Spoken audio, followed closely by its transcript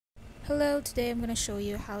Hello, today I'm going to show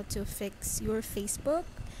you how to fix your Facebook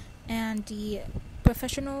and the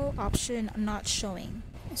professional option not showing.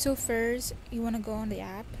 So first, you want to go on the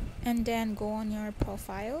app and then go on your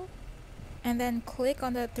profile and then click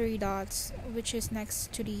on the three dots which is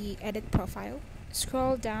next to the edit profile.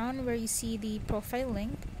 Scroll down where you see the profile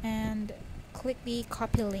link and click the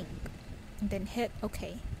copy link and then hit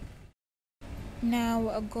OK.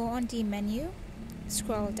 Now go on the menu,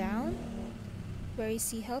 scroll down where you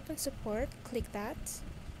see help and support, click that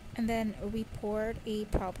and then report a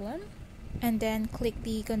problem and then click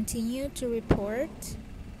the continue to report,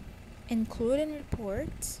 include in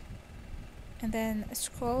report and then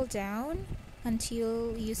scroll down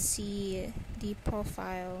until you see the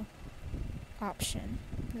profile option,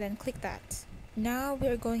 then click that. Now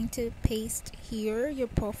we're going to paste here your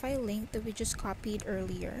profile link that we just copied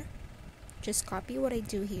earlier. Just copy what I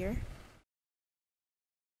do here.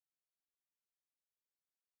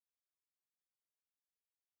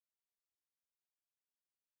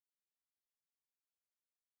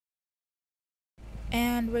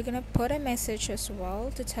 And we're gonna put a message as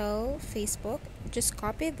well to tell Facebook. Just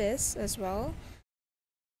copy this as well.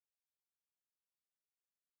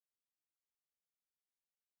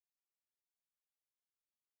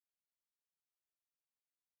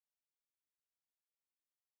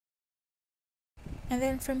 And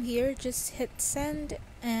then from here, just hit send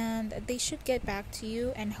and they should get back to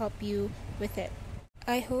you and help you with it.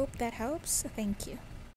 I hope that helps. Thank you.